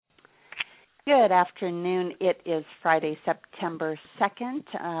Good afternoon. It is Friday, September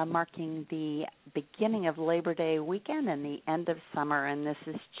 2nd, marking the beginning of Labor Day weekend and the end of summer. And this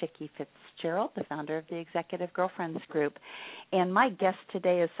is Chickie Fitzgerald, the founder of the Executive Girlfriends Group. And my guest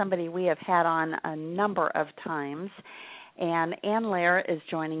today is somebody we have had on a number of times. And Loehr is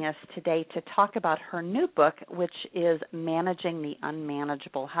joining us today to talk about her new book, which is Managing the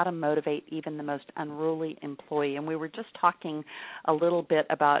Unmanageable, How to Motivate Even the Most Unruly Employee. And we were just talking a little bit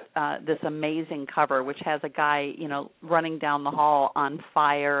about this amazing cover, which has a guy, running down the hall on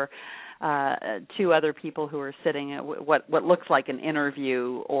fire, two other people who are sitting at what looks like an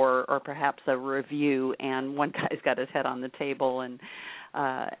interview or perhaps a review, and one guy's got his head on the table, and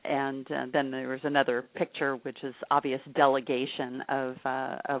then there was another picture which is obvious delegation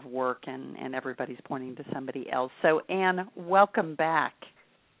of work, and everybody's pointing to somebody else. So, Anne, welcome back.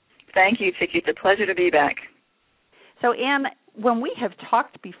 Thank you, Chickie. It's a pleasure to be back. So, Anne, when we have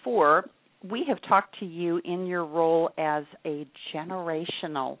talked before, we have talked to you in your role as a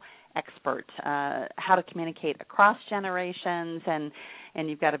generational expert, how to communicate across generations, and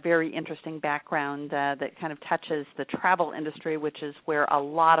you've got a very interesting background that kind of touches the travel industry, which is where a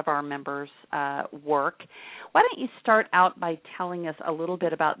lot of our members work. Why don't you start out by telling us a little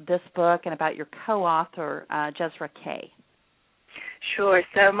bit about this book and about your co-author, Jezra Kay? Sure.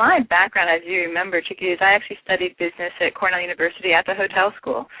 So my background, as you remember, Chickie, is I actually studied business at Cornell University at the hotel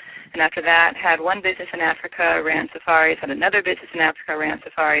school. And after that, had one business in Africa, ran safaris, had another business in Africa, ran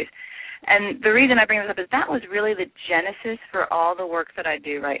safaris. And the reason I bring this up is that was really the genesis for all the work that I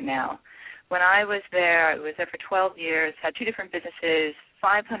do right now. When I was there for 12 years, had two different businesses,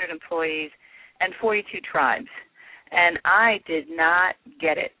 500 employees, and 42 tribes. And I did not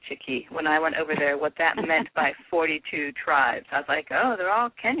get it, Chickie, when I went over there, what that meant by 42 tribes. I was like, oh, they're all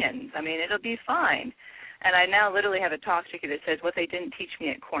Kenyans. I mean, it'll be fine. And I now literally have a talk, Chickie, that says what they didn't teach me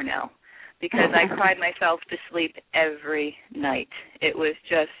at Cornell, because I cried myself to sleep every night. It was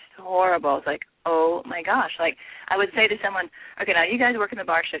just horrible. It's like, oh, my gosh. Like, I would say to someone, okay, now you guys work in the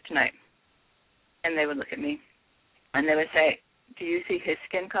bar shift tonight. And they would look at me, and they would say, do you see his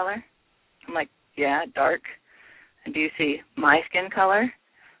skin color? I'm like, yeah, dark. And do you see my skin color?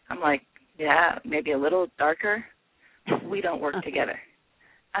 I'm like, yeah, maybe a little darker. We don't work together.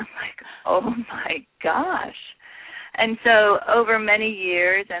 I'm like, oh, my gosh. And so over many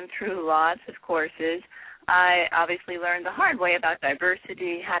years and through lots of courses, I obviously learned the hard way about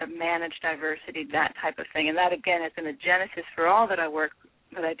diversity, how to manage diversity, that type of thing. And that, again, has been the genesis for all that I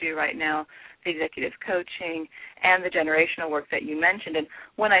do right now, the executive coaching and the generational work that you mentioned. And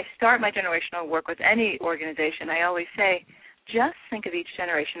when I start my generational work with any organization, I always say, just think of each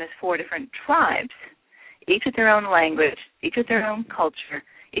generation as four different tribes, each with their own language, each with their own culture,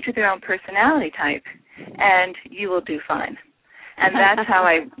 each with their own personality type, and you will do fine. And that's how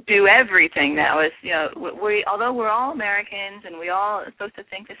I do everything now. Is although we're all Americans and we all are supposed to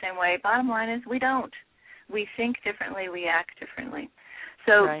think the same way, bottom line is we don't. We think differently, we act differently.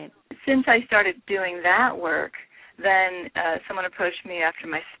 So Since I started doing that work, then someone approached me after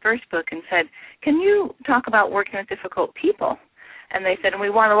my first book and said, can you talk about working with difficult people? And they said, and we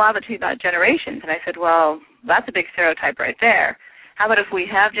want a lot of it to be about generations. And I said, well, that's a big stereotype right there. How about if we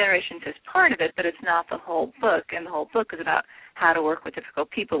have generations as part of it, but it's not the whole book, and the whole book is about how to work with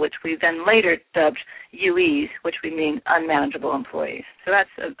difficult people, which we then later dubbed UEs, which we mean unmanageable employees. So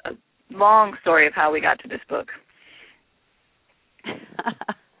that's a long story of how we got to this book.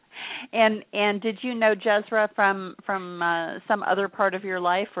 And did you know Jezra from some other part of your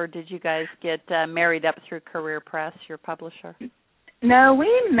life, or did you guys get married up through Career Press, your publisher? No, we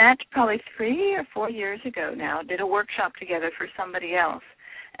met probably 3 or 4 years ago now, did a workshop together for somebody else.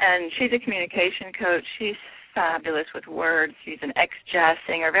 And she's a communication coach. She's fabulous with words. She's an ex-jazz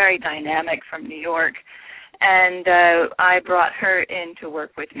singer, very dynamic from New York. And I brought her in to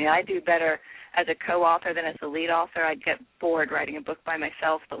work with me. I do better as a co-author than as a lead author. I'd get bored writing a book by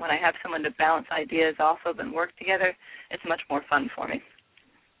myself. But when I have someone to bounce ideas off of and work together, it's much more fun for me.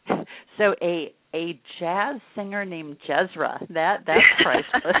 So a jazz singer named Jezra. That's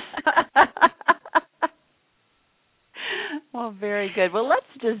priceless. Well, very good. Well, let's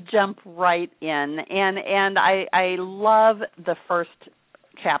just jump right in. And I love the first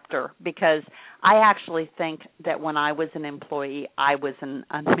chapter because I actually think that when I was an employee, I was an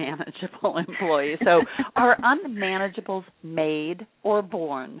unmanageable employee. So are unmanageables made or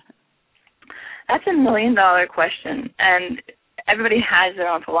born? That's $1 million question, and everybody has their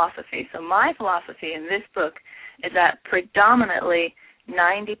own philosophy. So my philosophy in this book is that predominantly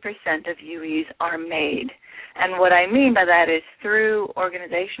 90% of UEs are made. And what I mean by that is through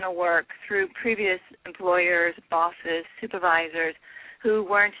organizational work, through previous employers, bosses, supervisors who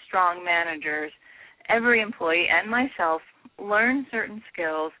weren't strong managers, every employee and myself learn certain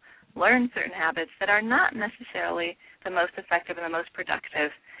skills, learn certain habits that are not necessarily the most effective and the most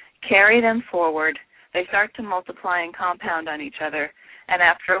productive, carry them forward. They start to multiply and compound on each other. And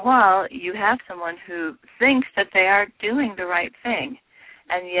after a while, you have someone who thinks that they are doing the right thing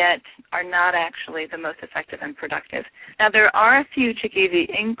and yet are not actually the most effective and productive. Now, there are a few, Chicky, the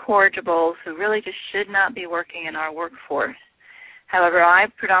incorrigibles who really just should not be working in our workforce. However, I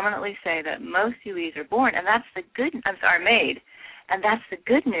predominantly say that most UEs are born, and that's the good, made. And that's the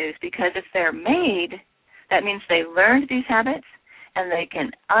good news, because if they're made, that means they learned these habits and they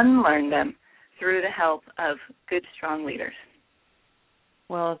can unlearn them through the help of good, strong leaders.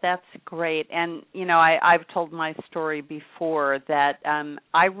 Well, that's great. And, I've told my story before that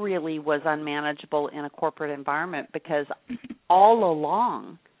I really was unmanageable in a corporate environment because all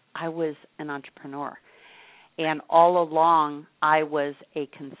along I was an entrepreneur. And all along I was a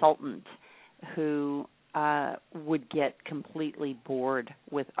consultant who would get completely bored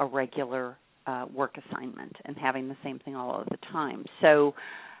with a regular work assignment and having the same thing all of the time. So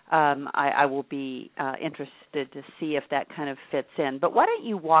I will be interested to see if that kind of fits in. But why don't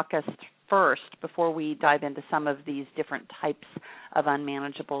you walk us first, before we dive into some of these different types of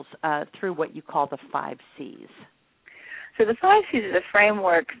unmanageables, through what you call the 5 C's. So the 5 C's is a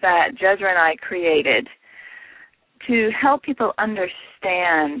framework that Jezra and I created to help people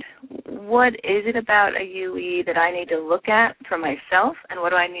understand what is it about a UE that I need to look at for myself and what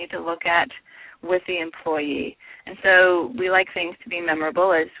do I need to look at with the employee. And so we like things to be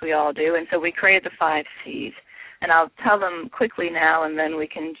memorable, as we all do, and so we created the 5 C's. And I'll tell them quickly now, and then we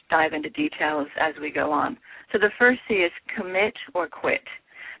can dive into details as we go on. So the first C is commit or quit.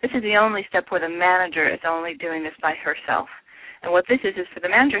 This is the only step where the manager is only doing this by herself. And what this is for the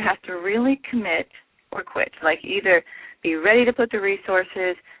manager has to really commit or quit, like either be ready to put the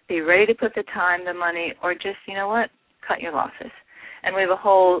resources, be ready to put the time, the money, or just, cut your losses. And we have a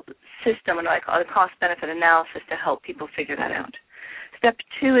whole system, and I call it a cost-benefit analysis, to help people figure that out. Step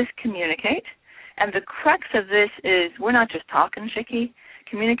 2 is communicate. And the crux of this is we're not just talking, Chicky.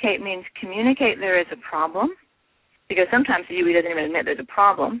 Communicate means communicate there is a problem, because sometimes the UE doesn't even admit there's a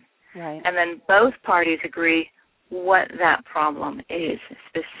problem. Right. And then both parties agree what that problem is,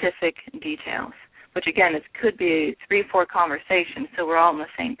 specific details, which, again, it could be 3-4 conversations, so we're all on the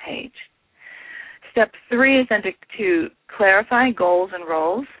same page. Step 3 is then to clarify goals and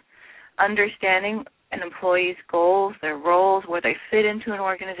roles, understanding an employee's goals, their roles, where they fit into an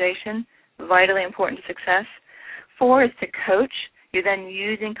organization, vitally important to success. 4 is to coach. You're then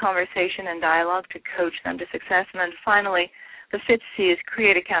using conversation and dialogue to coach them to success. And then finally, the 5th C is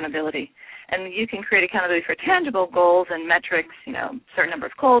create accountability. And you can create accountability for tangible goals and metrics, certain number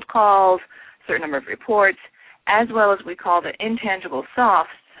of cold calls, certain number of reports, as well as we call the intangible softs,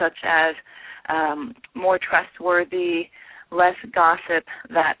 such as more trustworthy, less gossip,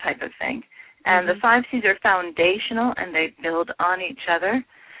 that type of thing. And the 5 C's are foundational, and they build on each other.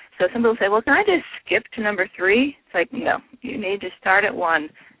 So some people say, well, can I just skip to number 3? It's like, no, you need to start at 1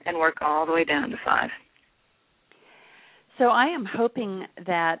 and work all the way down to 5. So I am hoping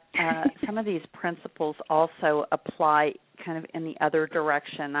that some of these principles also apply kind of in the other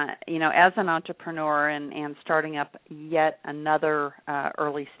direction. As an entrepreneur and starting up yet another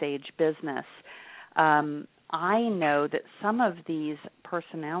early stage business, I know that some of these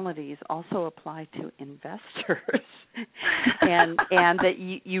personalities also apply to investors, and that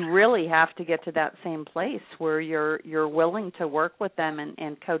you really have to get to that same place where you're willing to work with them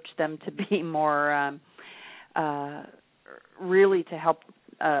and coach them to be more really to help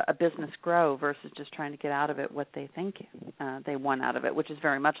a business grow versus just trying to get out of it what they think they want out of it, which is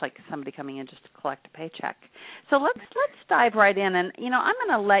very much like somebody coming in just to collect a paycheck. So let's dive right in, and I'm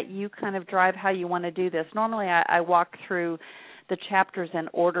going to let you kind of drive how you want to do this. Normally I walk through the chapters in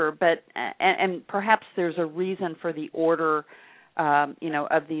order, but and perhaps there's a reason for the order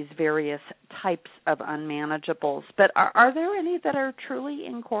of these various types of unmanageables. But are there any that are truly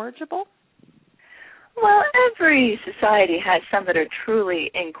incorrigible? Well, every society has some that are truly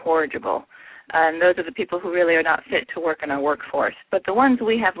incorrigible, and those are the people who really are not fit to work in our workforce. But the ones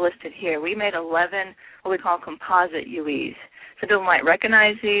we have listed here, we made 11 what we call composite UEs. Some people might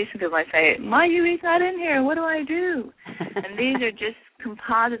recognize these. Some people might say, my UE's not in here. What do I do? And these are just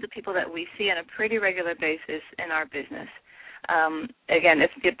composites of people that we see on a pretty regular basis in our business. Again,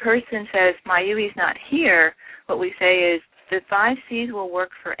 if the person says, my UE's not here, what we say is, the 5 C's will work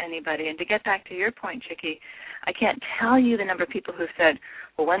for anybody. And to get back to your point, Chicky, I can't tell you the number of people who said,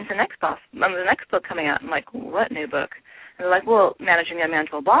 well, when's the next book coming out? I'm like, what new book? And they're like, well, Managing the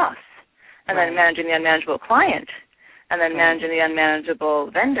Unmanageable Boss, and then Managing the Unmanageable Client. and then managing the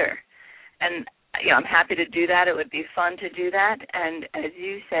unmanageable vendor. And I'm happy to do that. It would be fun to do that. And as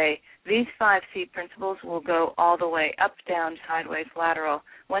you say, these 5 C principles will go all the way up, down, sideways, lateral.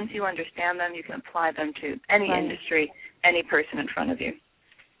 Once you understand them, you can apply them to any industry, any person in front of you.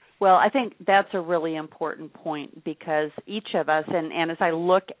 Well, I think that's a really important point, because each of us, and as I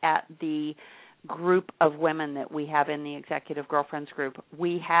look at the group of women that we have in the Executive Girlfriends group,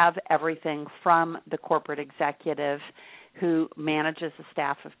 we have everything from the corporate executive who manages a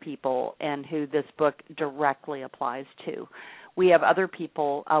staff of people and who this book directly applies to. We have other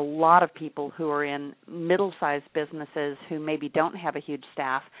people, a lot of people who are in middle-sized businesses who maybe don't have a huge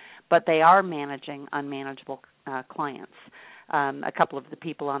staff, but they are managing unmanageable clients. A couple of the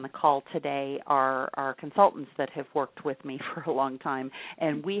people on the call today are consultants that have worked with me for a long time,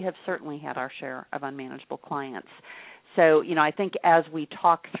 and we have certainly had our share of unmanageable clients. So, I think as we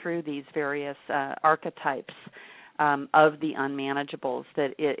talk through these various archetypes of the unmanageables, that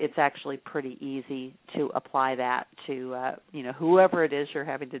it's actually pretty easy to apply that to, whoever it is you're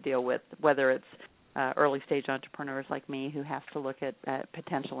having to deal with, whether it's early-stage entrepreneurs like me who have to look at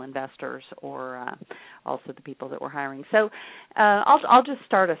potential investors, or also the people that we're hiring. So I'll just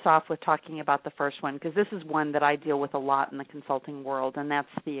start us off with talking about the first one, because this is one that I deal with a lot in the consulting world, and that's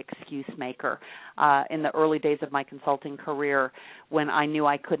the excuse maker. In the early days of my consulting career, when I knew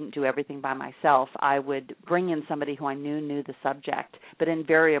I couldn't do everything by myself, I would bring in somebody who I knew the subject, but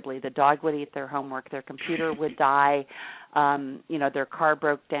invariably the dog would eat their homework, their computer would die, their car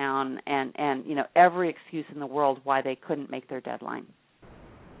broke down, and every excuse in the world why they couldn't make their deadline.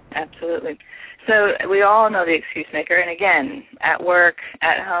 Absolutely. So we all know the excuse maker, and again, at work,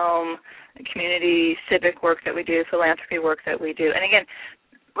 at home, community, civic work that we do, philanthropy work that we do. And again,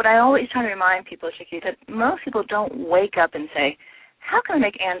 what I always try to remind people, Chickie, is that most people don't wake up and say, how can I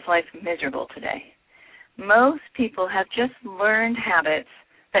make Anne's life miserable today? Most people have just learned habits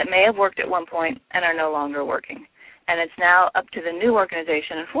that may have worked at one point and are no longer working. And it's now up to the new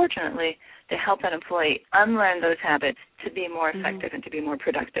organization, unfortunately, to help that employee unlearn those habits to be more effective and to be more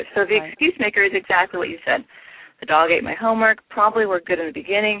productive. So the excuse maker is exactly what you said. The dog ate my homework, probably worked good in the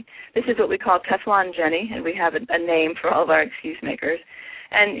beginning. This is what we call Teflon Jenny, and we have a name for all of our excuse makers.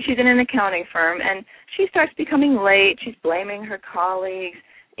 And she's in an accounting firm, and she starts becoming late. She's blaming her colleagues.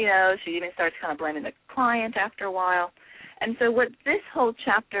 She even starts kind of blaming the client after a while. And so what this whole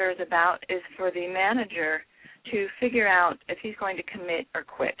chapter is about is for the manager to figure out if he's going to commit or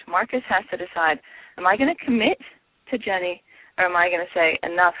quit. Marcus has to decide, am I going to commit to Jenny, or am I going to say,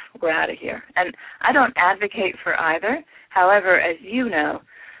 enough, we're out of here? And I don't advocate for either. However, as you know,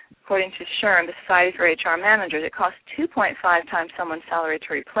 according to SHRM, the Society for HR Managers, it costs 2.5 times someone's salary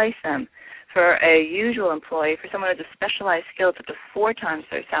to replace them. For a usual employee, for someone who has a specialized skill, it's up to 4 times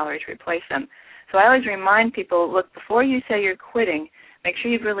their salary to replace them. So I always remind people, look, before you say you're quitting, make sure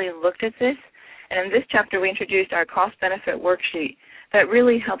you've really looked at this. And in this chapter, we introduced our cost-benefit worksheet that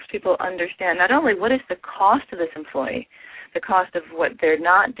really helps people understand not only what is the cost of this employee, the cost of what they're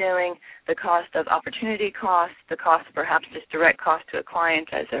not doing, the cost of opportunity cost, the cost of perhaps just direct cost to a client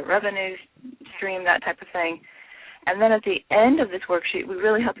as a revenue stream, that type of thing. And then at the end of this worksheet, we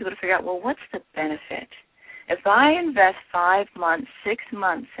really help people to figure out, well, what's the benefit? If I invest 5 months, 6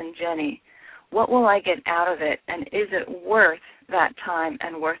 months in Jenny, what will I get out of it, and is it worth that time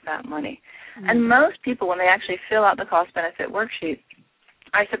and worth that money? And most people, when they actually fill out the cost-benefit worksheet,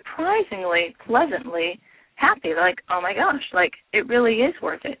 are surprisingly, pleasantly happy. They're like, oh, my gosh, it really is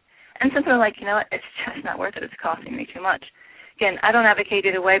worth it. And some people are like, you know what, it's just not worth it. It's costing me too much. Again, I don't advocate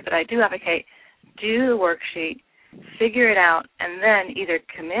either way, but I do advocate do the worksheet, figure it out, and then either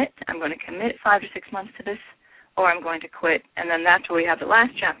commit, I'm going to commit 5 to 6 months to this, or I'm going to quit. And then that's where we have the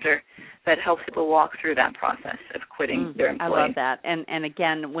last chapter that helps people walk through that process of quitting their employee. I love that. And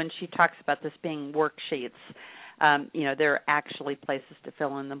again, when she talks about this being worksheets, there are actually places to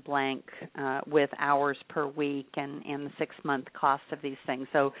fill in the blank with hours per week and the 6-month cost of these things.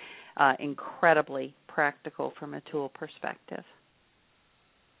 So incredibly practical from a tool perspective.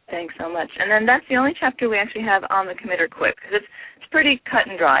 Thanks so much. And then that's the only chapter we actually have on the commit or quit, because it's pretty cut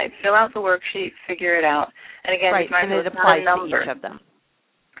and dry. Fill out the worksheet, figure it out. And again, and it applies to each of them.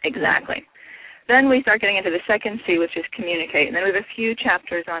 Exactly. Then we start getting into the second C, which is communicate. And then we have a few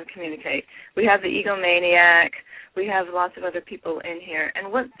chapters on communicate. We have the egomaniac. We have lots of other people in here.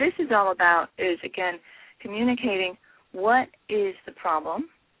 And what this is all about is, again, communicating what is the problem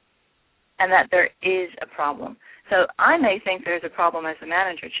and that there is a problem. So I may think there's a problem as a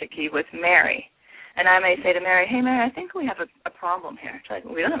manager, Chickie, with Mary. And I may say to Mary, hey, Mary, I think we have a problem here. She's like,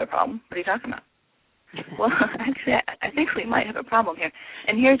 well, we don't have a problem. What are you talking about? Well, actually, I think we might have a problem here.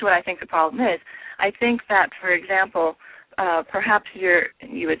 And here's what I think the problem is. I think that, for example, perhaps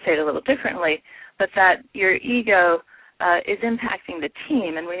you would say it a little differently, but that your ego is impacting the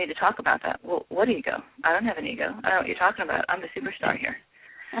team, and we need to talk about that. Well, what ego? I don't have an ego. I don't know what you're talking about. I'm the superstar here.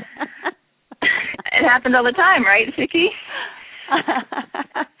 It happens all the time, right, Vicki?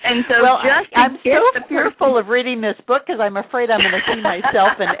 And so I'm so fearful of reading this book because I'm afraid I'm going to see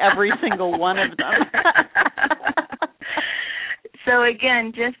myself in every single one of them. So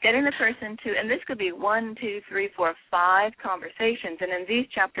again, just getting the person to, and this could be 1, 2, 3, 4, 5 conversations. And in these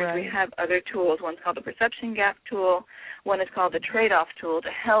chapters, we have other tools. One's called the perception gap tool. One is called the trade-off tool to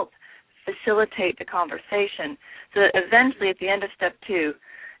help facilitate the conversation. So that eventually, at the end of step 2,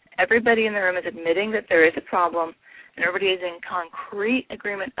 everybody in the room is admitting that there is a problem, and everybody is in concrete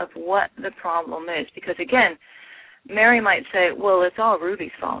agreement of what the problem is. Because again, Mary might say, well, it's all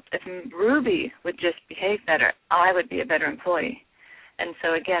Ruby's fault. If Ruby would just behave better, I would be a better employee. And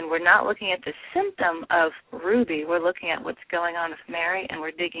so, again, we're not looking at the symptom of Ruby. We're looking at what's going on with Mary, and we're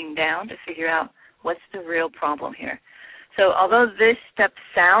digging down to figure out what's the real problem here. So although this step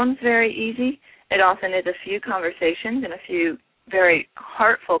sounds very easy, it often is a few conversations and a few very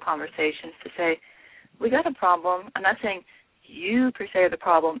heartful conversations to say, we got a problem. I'm not saying you per se are the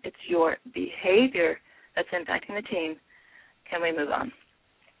problem. It's your behavior that's impacting the team. Can we move on?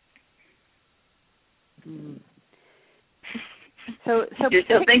 So you're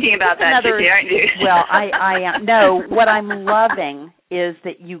still thinking about that, Chicky, aren't you? Well, I am. No, what I'm loving is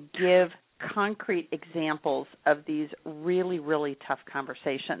that you give concrete examples of these really, really tough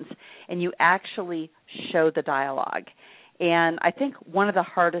conversations, and you actually show the dialogue. And I think one of the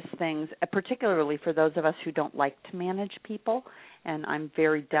hardest things, particularly for those of us who don't like to manage people, and I'm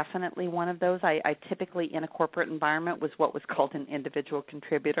very definitely one of those. I typically, in a corporate environment, was what was called an individual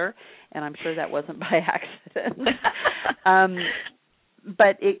contributor, and I'm sure that wasn't by accident.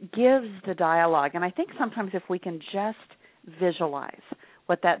 But it gives the dialogue, and I think sometimes if we can just visualize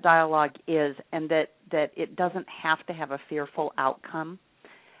what that dialogue is and that it doesn't have to have a fearful outcome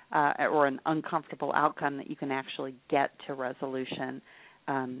or an uncomfortable outcome, that you can actually get to resolution,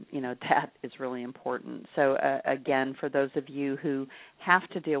 that is really important. So, again, for those of you who have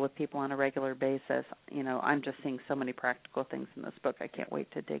to deal with people on a regular basis, I'm just seeing so many practical things in this book. I can't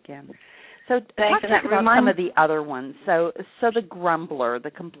wait to dig in. So talk to us about some of the other ones. So the grumbler,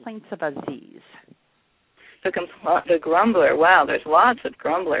 the complaints of Aziz. The grumbler, wow, there's lots of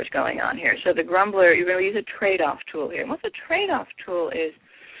grumblers going on here. So the grumbler, you're going to use a trade-off tool here. And what the trade-off tool is,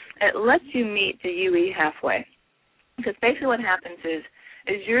 it lets you meet the UE halfway. Because basically what happens is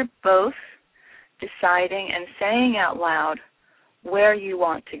you're both deciding and saying out loud where you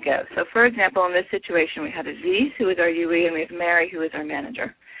want to go. So, for example, in this situation, we have Aziz, who is our UE, and we have Mary, who is our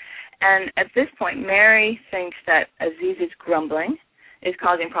manager. And at this point, Mary thinks that Aziz's grumbling is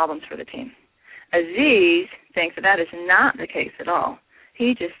causing problems for the team. Aziz thinks that is not the case at all.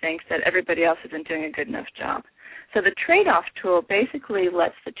 He just thinks that everybody else isn't doing a good enough job. So the trade-off tool basically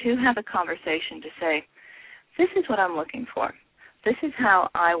lets the two have a conversation to say, this is what I'm looking for. This is how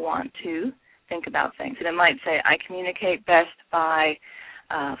I want to think about things. And it might say, I communicate best by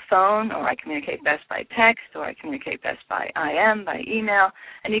phone, or I communicate best by text, or I communicate best by IM, by email.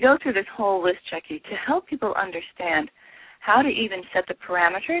 And you go through this whole list, Chucky, to help people understand how to even set the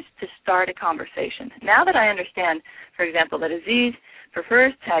parameters to start a conversation. Now that I understand, for example, that Aziz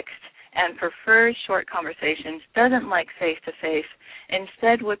prefers text and prefers short conversations, doesn't like face-to-face,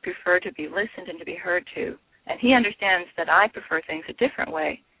 instead would prefer to be listened and to be heard to, and he understands that I prefer things a different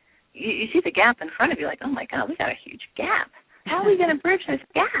way, you see the gap in front of you, like, oh, my God, we got a huge gap. How are we going to bridge this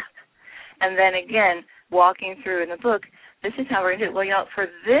gap? And then, again, walking through in the book, this is how we're going to do it. Well, for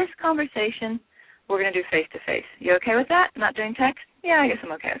this conversation, we're going to do face-to-face. You okay with that? Not doing text? Yeah, I guess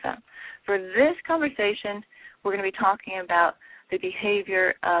I'm okay with that. For this conversation, we're going to be talking about the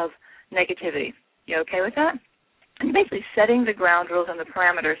behavior of negativity. You okay with that? And basically setting the ground rules and the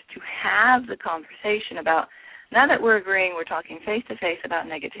parameters to have the conversation about, now that we're agreeing we're talking face-to-face about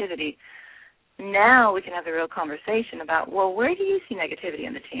negativity, now we can have the real conversation about, well, where do you see negativity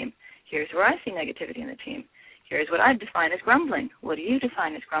in the team? Here's where I see negativity in the team. Here's what I define as grumbling. What do you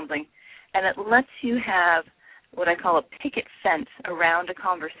define as grumbling? And it lets you have what I call a picket fence around a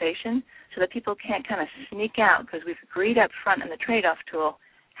conversation so that people can't kind of sneak out, because we've agreed up front in the trade-off tool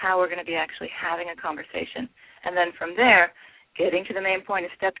how we're going to be actually having a conversation. And then from there, getting to the main point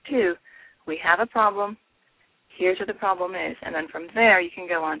of step 2, we have a problem. Here's what the problem is. And then from there, you can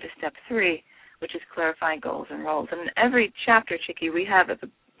go on to step 3, which is clarifying goals and roles. And in every chapter, Chicky, we have at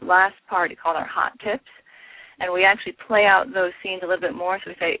the last part called our hot tips, and we actually play out those scenes a little bit more. So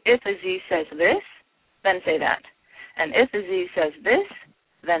we say, if Aziz says this, then say that. And if Aziz says this,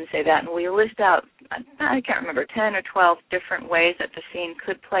 then say that. And we list out, I can't remember, 10 or 12 different ways that the scene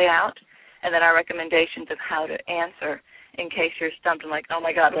could play out, and then our recommendations of how to answer in case you're stumped and like, oh,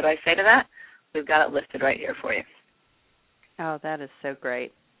 my God, what do I say to that? We've got it listed right here for you. Oh, that is so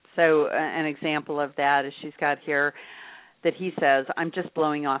great. So an example of that is she's got here that he says, I'm just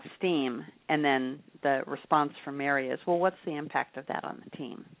blowing off steam, and then the response from Mary is, well, what's the impact of that on the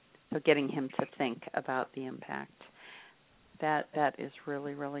team? So getting him to think about the impact. That is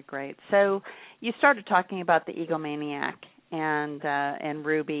really, really great. So you started talking about the egomaniac and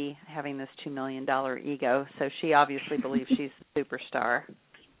Ruby having this $2 million ego. So she obviously believes she's a superstar.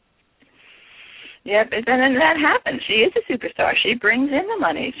 Yep, and that happens. She is a superstar. She brings in the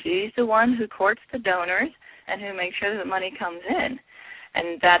money. She's the one who courts the donors and who makes sure that the money comes in.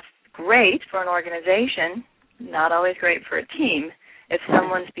 And that's great for an organization, not always great for a team. If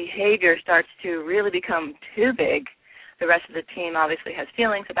someone's behavior starts to really become too big, the rest of the team obviously has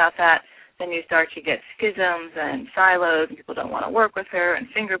feelings about that, then you start to get schisms and silos, and people don't want to work with her, and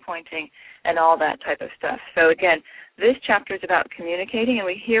finger-pointing, and all that type of stuff. So, again, this chapter is about communicating, and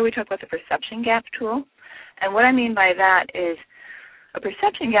here we talk about the perception gap tool. And what I mean by that is a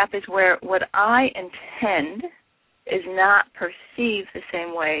perception gap is where what I intend is not perceived the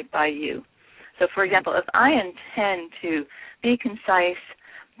same way by you. So, for example, if I intend to be concise,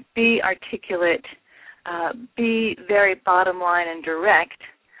 be articulate, be very bottom line and direct,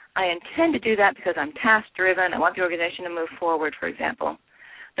 I intend to do that because I'm task-driven. I want the organization to move forward, for example.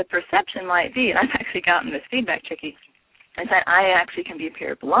 The perception might be, and I've actually gotten this feedback, Chicky, is that I actually can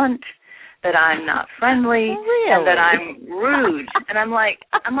appear blunt, that I'm not friendly, and that I'm rude. And I'm like,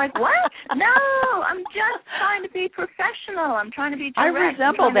 what? No, I'm just trying to be professional. I'm trying to be direct. I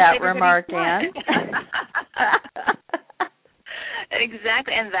resemble that remark, Ann.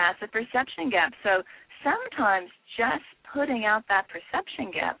 Exactly, and that's a perception gap. So sometimes just putting out that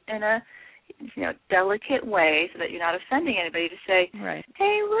perception gap in a delicate way so that you're not offending anybody, to say, right.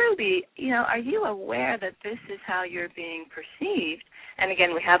 Hey, Ruby, are you aware that this is how you're being perceived? And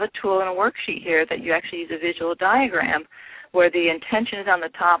again, we have a tool and a worksheet here that you actually use a visual diagram where the intention is on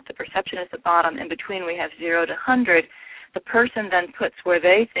the top, the perception is the bottom, in between we have 0 to 100. The person then puts where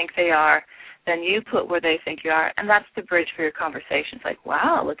they think they are, then you put where they think you are, and that's the bridge for your conversation. It's like,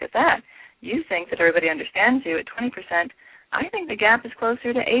 wow, look at that. You think that everybody understands you at 20%. I think the gap is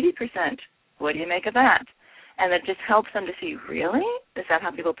closer to 80%. What do you make of that? And it just helps them to see, really? Is that how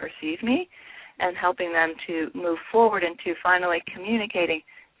people perceive me? And helping them to move forward into finally communicating,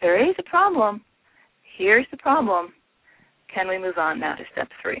 there is a problem. Here's the problem. Can we move on now to step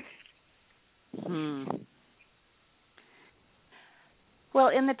 3? Well,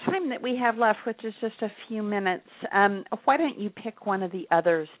 in the time that we have left, which is just a few minutes, why don't you pick one of the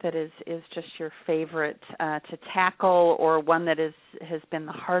others that is just your favorite to tackle, or one that has been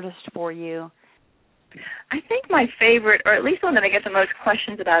the hardest for you? I think my favorite, or at least one that I get the most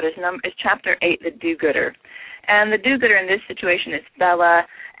questions about, is Chapter 8, the do-gooder. And the do-gooder in this situation is Bella,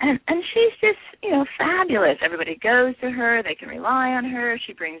 and she's just, fabulous. Everybody goes to her. They can rely on her.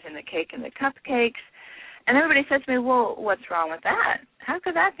 She brings in the cake and the cupcakes. And everybody says to me, well, what's wrong with that? How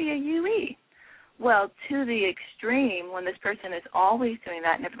could that be a UE? Well, to the extreme, when this person is always doing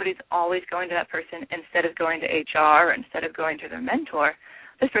that and everybody's always going to that person instead of going to HR or instead of going to their mentor,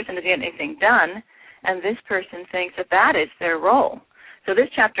 this person doesn't get anything done, and this person thinks that that is their role. So this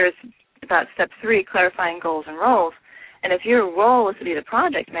chapter is about step 3, clarifying goals and roles. And if your role is to be the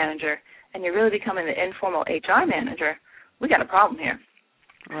project manager and you're really becoming the informal HR manager, we got a problem here.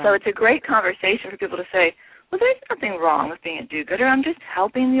 Right. So it's a great conversation for people to say, well, there's nothing wrong with being a do-gooder. I'm just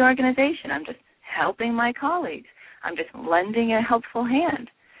helping the organization. I'm just helping my colleagues. I'm just lending a helpful hand.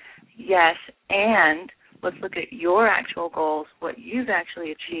 Yes, and let's look at your actual goals, what you've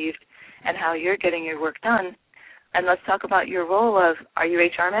actually achieved, and how you're getting your work done. And let's talk about your role of, are you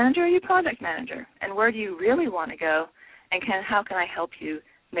HR manager or are you project manager? And where do you really want to go? And how can I help you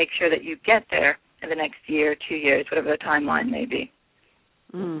make sure that you get there in the next year, 2 years, whatever the timeline may be?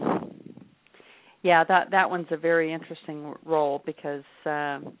 Yeah, that one's a very interesting role because,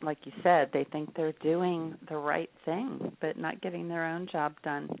 like you said, they think they're doing the right thing, but not getting their own job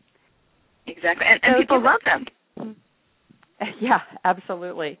done. Exactly, and people love them. Yeah,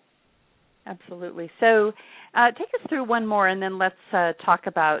 absolutely. Absolutely. So take us through one more, and then let's talk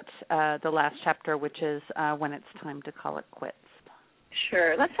about the last chapter, which is when it's time to call it quits.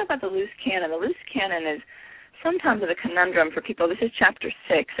 Sure. Let's talk about the loose cannon. The loose cannon is sometimes a conundrum for people. This is chapter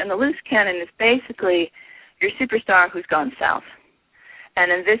 6, and the loose cannon is basically your superstar who's gone south. And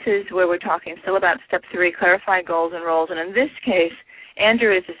then this is where we're talking still about step 3, clarify goals and roles. And in this case,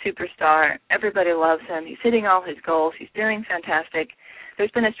 Andrew is a superstar. Everybody loves him. He's hitting all his goals. He's doing fantastic.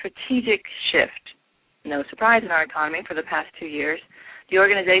 there's been a strategic shift. No surprise in our economy for the past 2 years. The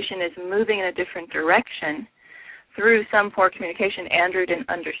organization is moving in a different direction. Through some poor communication, Andrew didn't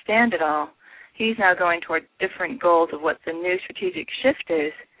understand it all. He's now going toward different goals of what the new strategic shift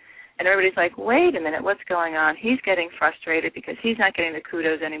is. And everybody's like, wait a minute, what's going on? He's getting frustrated because he's not getting the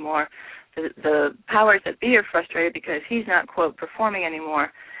kudos anymore. The powers that be are frustrated because he's not, quote, performing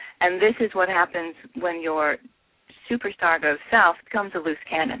anymore. And this is what happens when your superstar goes south, becomes a loose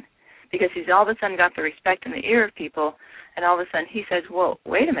cannon, because he's all of a sudden got the respect in the ear of people, and all of a sudden he says, well,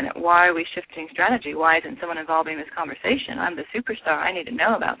 wait a minute, why are we shifting strategy? Why isn't someone involved in this conversation? I'm the superstar. I need to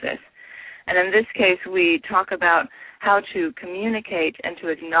know about this. And in this case, we talk about how to communicate and to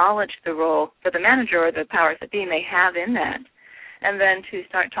acknowledge the role that the manager or the powers that be may have in that, and then to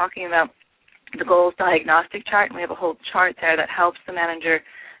start talking about the goals diagnostic chart. And we have a whole chart there that helps the manager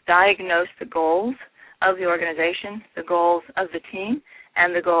diagnose the goals of the organization, the goals of the team,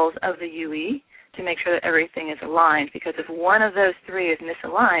 and the goals of the UE to make sure that everything is aligned, because if one of those three is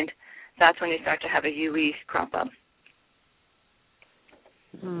misaligned, that's when you start to have a UE crop up.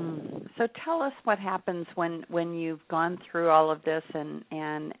 So tell us what happens when you've gone through all of this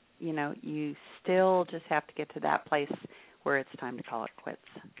and you know, you still just have to get to that place where it's time to call it quits.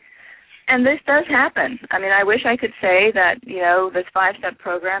 And this does happen. I mean, I wish I could say that, you know, this 5-step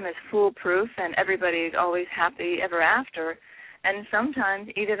program is foolproof and everybody's always happy ever after. And sometimes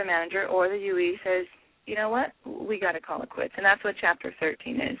either the manager or the UE says, you know what, we got to call it quits. And that's what Chapter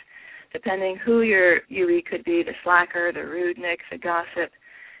 13 is. Depending who your UE could be, the slacker, the rudenik, the gossip,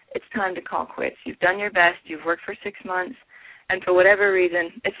 it's time to call quits. You've done your best. You've worked for 6 months. And for whatever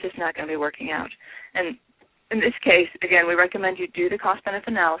reason, it's just not going to be working out. And in this case, again, we recommend you do the cost-benefit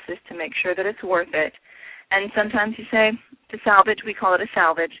analysis to make sure that it's worth it. And sometimes you say, to salvage, we call it a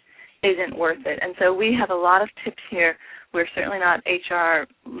salvage, isn't worth it. And so we have a lot of tips here. We're certainly not HR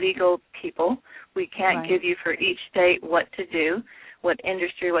legal people. We can't give you for each state what to do, what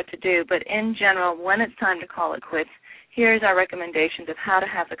industry, what to do. But in general, when it's time to call it quits, here's our recommendations of how to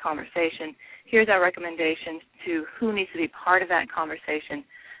have the conversation. Here's our recommendations to who needs to be part of that conversation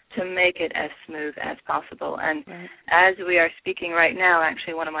to make it as smooth as possible. And as we are speaking right now,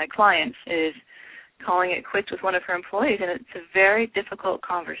 actually one of my clients is calling it quits with one of her employees, and it's a very difficult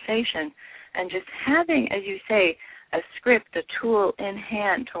conversation. And just having, as you say, a script, a tool in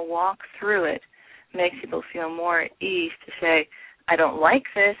hand to walk through it makes people feel more at ease to say, I don't like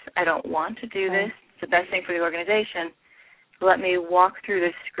this, I don't want to do this, it's the best thing for the organization. Let me walk through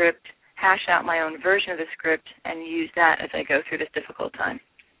this script, hash out my own version of the script, and use that as I go through this difficult time.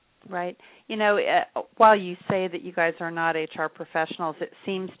 Right. You know, while you say that you guys are not HR professionals, it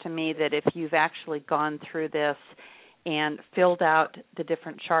seems to me that if you've actually gone through this and filled out the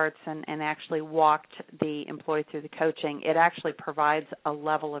different charts and actually walked the employee through the coaching, it actually provides a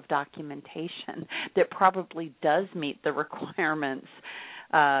level of documentation that probably does meet the requirements,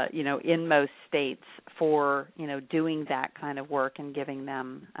 you know, in most states for, you know, doing that kind of work and giving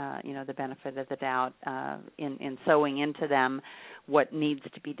them, you know, the benefit of the doubt in sewing into them what needs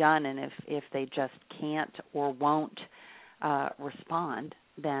to be done. And if they just can't or won't respond,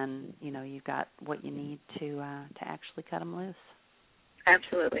 then, you know, you've got what you need to actually cut them loose.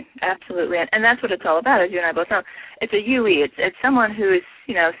 Absolutely, absolutely. And that's what it's all about, as you and I both know. It's a UE. It's someone who is,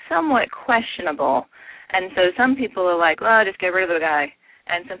 you know, somewhat questionable. And so some people are like, well, just get rid of the guy.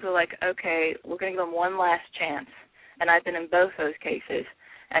 And some people are like, okay, we're going to give them one last chance. And I've been in both those cases.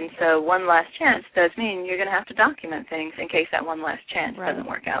 And so one last chance does mean you're going to have to document things in case that one last chance doesn't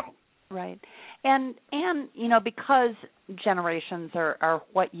work out. Right. And you know, because generations are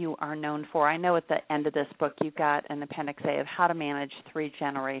what you are known for, I know at the end of this book you've got an Appendix A of how to manage 3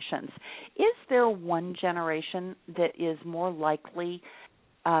 generations. Is there one generation that is more likely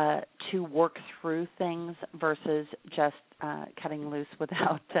to work through things versus just cutting loose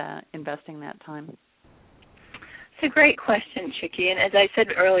without investing that time? It's a great question, Chicky. And as I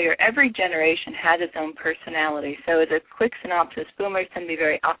said earlier, every generation has its own personality. So as a quick synopsis, boomers tend to be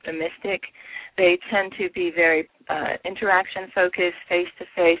very optimistic. They tend to be very interaction-focused,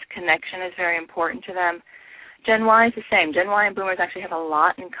 face-to-face. Connection is very important to them. Gen Y is the same. Gen Y and boomers actually have a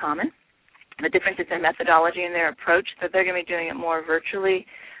lot in common. The difference is their methodology and their approach, that they're going to be doing it more virtually,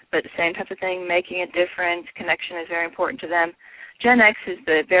 but the same type of thing, making a difference. Connection is very important to them. Gen X is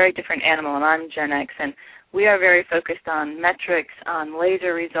the very different animal, and I'm Gen X, and we are very focused on metrics, on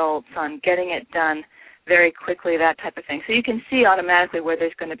laser results, on getting it done very quickly, that type of thing. So you can see automatically where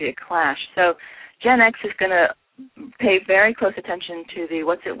there's going to be a clash. So Gen X is going to pay very close attention to the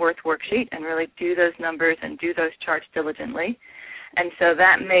what's it worth worksheet and really do those numbers and do those charts diligently. And so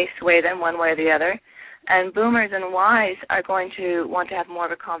that may sway them one way or the other. And boomers and Ys are going to want to have more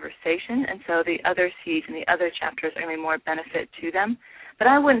of a conversation, and so the other Cs and the other chapters are going to be more benefit to them. But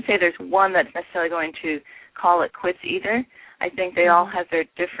I wouldn't say there's one that's necessarily going to call it quits either. I think they all have their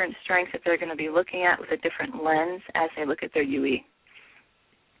different strengths that they're going to be looking at with a different lens as they look at their UE.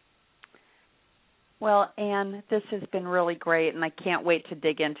 Well, Anne, this has been really great, and I can't wait to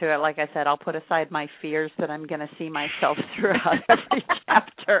dig into it. Like I said, I'll put aside my fears that I'm going to see myself throughout every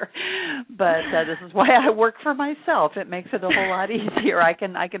chapter. But this is why I work for myself. It makes it a whole lot easier. I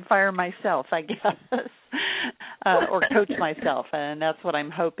can fire myself, I guess, or coach myself, and that's what I'm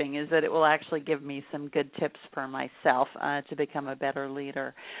hoping, is that it will actually give me some good tips for myself to become a better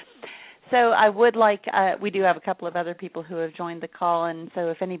leader. So I would like, we do have a couple of other people who have joined the call, and so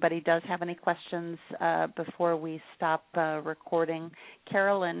if anybody does have any questions before we stop recording.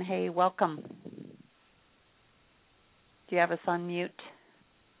 Carolyn, hey, welcome. Do you have us on mute?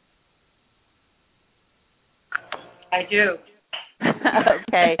 I do.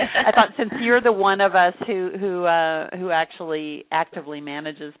 Okay. I thought since you're the one of us who actually actively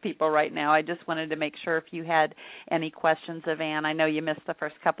manages people right now, I just wanted to make sure if you had any questions of Anne. I know you missed the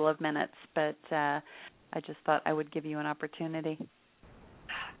first couple of minutes, but I just thought I would give you an opportunity.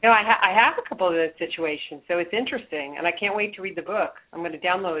 No, I have a couple of those situations, so it's interesting, and I can't wait to read the book. I'm going to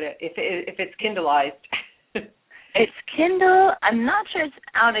download it if it's Kindleized. It's Kindle. I'm not sure it's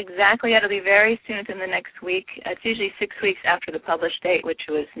out exactly yet. It'll be very soon. It's in the next week. It's usually 6 weeks after the published date, which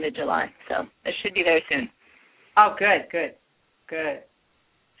was mid-July. So it should be very soon. Oh, good.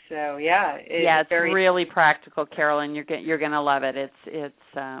 So, yeah. It's really practical, Carolyn. You're going to love it. It's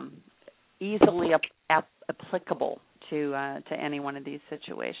easily applicable to any one of these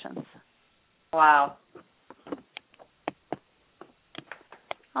situations. Wow.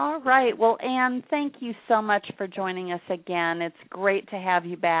 All right. Well, Anne, thank you so much for joining us again. It's great to have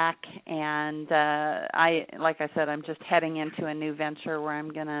you back. And like I said, I'm just heading into a new venture where I'm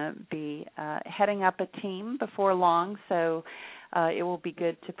going to be heading up a team before long. So it will be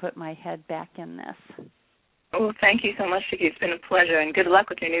good to put my head back in this. Well, thank you so much, Vicki. It's been a pleasure, and good luck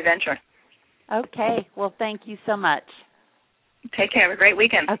with your new venture. Okay. Well, thank you so much. Take care. Have a great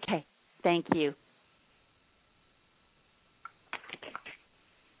weekend. Okay. Thank you.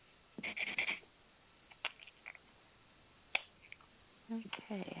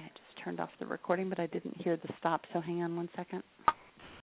 Okay, I just turned off the recording, but I didn't hear the stop, so hang on one second.